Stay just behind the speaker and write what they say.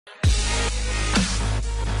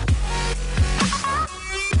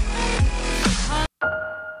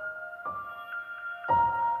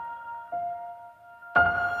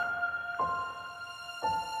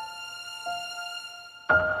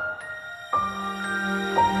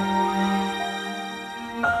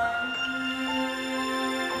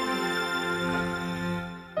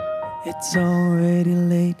It's already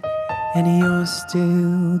late and you're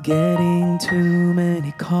still getting too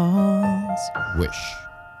many calls. Wish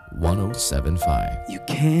 1075. You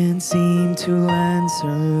can't seem to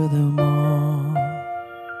answer them all.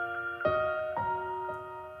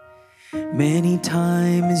 Many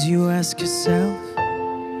times you ask yourself,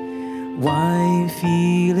 why you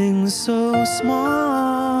feeling so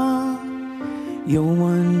small? You're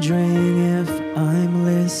wondering if I'm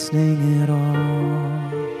listening at all.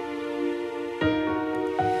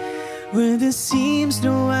 Where there seems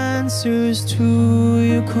no answers to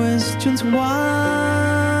your questions, why?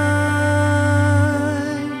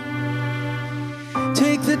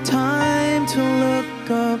 Take the time to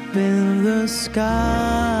look up in the sky.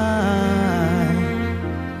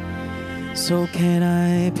 So can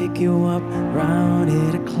I pick you up round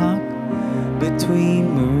 8 o'clock between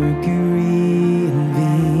Mercury and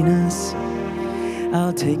Venus?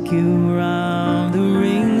 I'll take you round the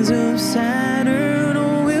rings of Saturn,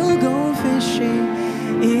 or we'll go fishing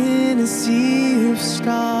in a sea of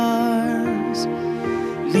stars.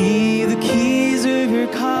 Leave the keys of your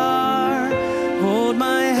car, hold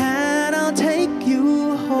my hand, I'll take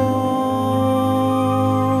you home.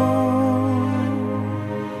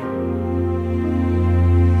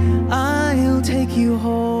 I'll take you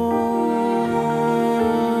home.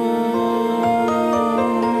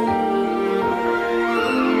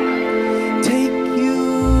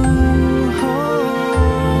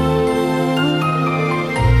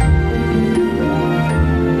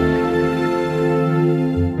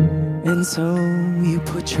 And so you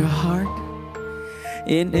put your heart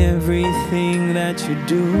in everything that you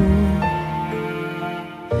do,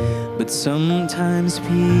 but sometimes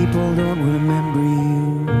people don't remember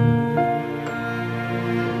you.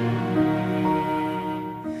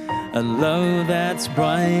 A love that's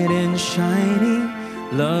bright and shiny,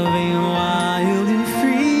 loving wild and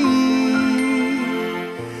free,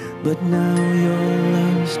 but now your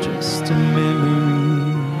love's just a memory.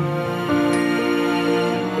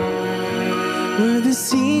 Where there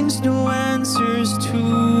seems no answers to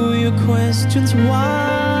your questions, why?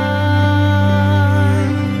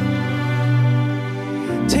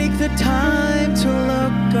 Take the time to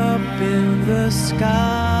look up in the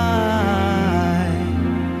sky.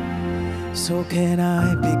 So can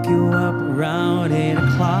I pick you up around 8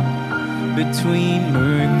 o'clock between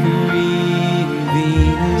Mercury and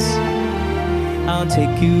Venus? I'll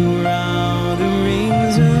take you around the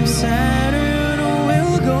rings of Saturn, or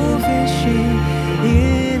we'll go fishing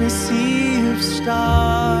in a sea of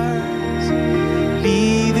stars.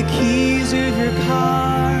 Leave the keys of your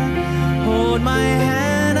car, hold my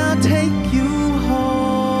hand, I'll take you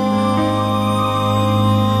home.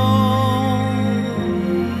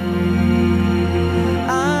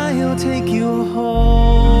 I'll take you home.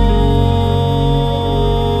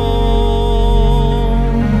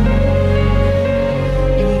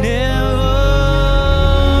 You'll never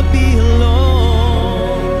be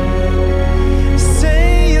alone.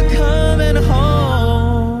 Say you're coming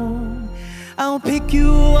home. I'll pick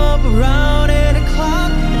you up around 8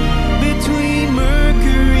 o'clock between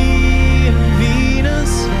Mercury and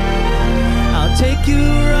Venus. I'll take you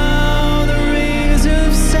around the rings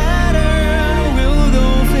of Saturn. We'll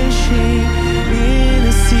go fishing in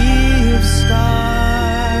a sea of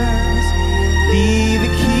stars. Leave the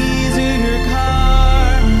keys of your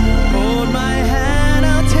car, hold my hand,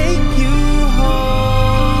 I'll take you home.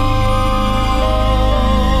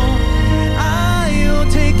 I'll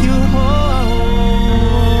take you home.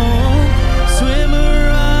 Swim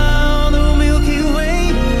around the Milky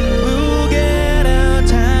Way, we'll get out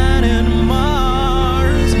tan and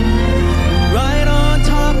Mars. Right on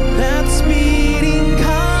top that speeding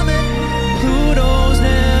comet, Pluto's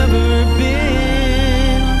never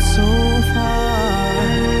been so far.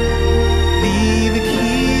 Leave the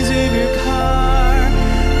keys of your car,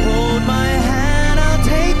 hold my hand, I'll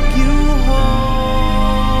take you home.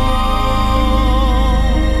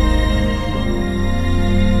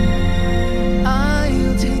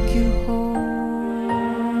 I'll take you home.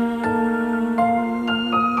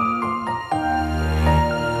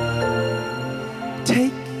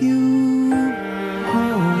 Take you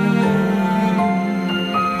home.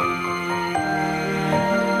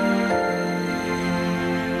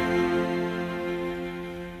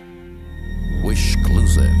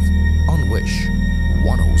 WISHclusive on Wish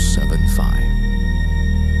 1075.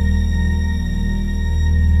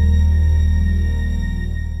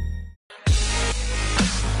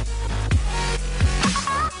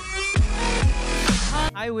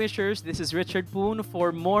 Hi Wishers, this is Richard Poon.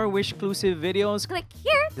 For more WISHclusive videos, Click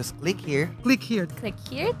here. Just click here. Click here. Click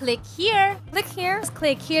here. Click here. Click here.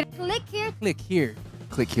 Click here. Click here. Click here.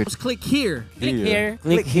 Click here. Just click here. Click here.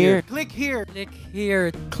 Click here. Click here. Click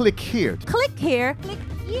here. Click here. Click here. Click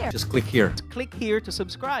here. Just click here. Click here to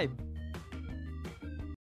subscribe.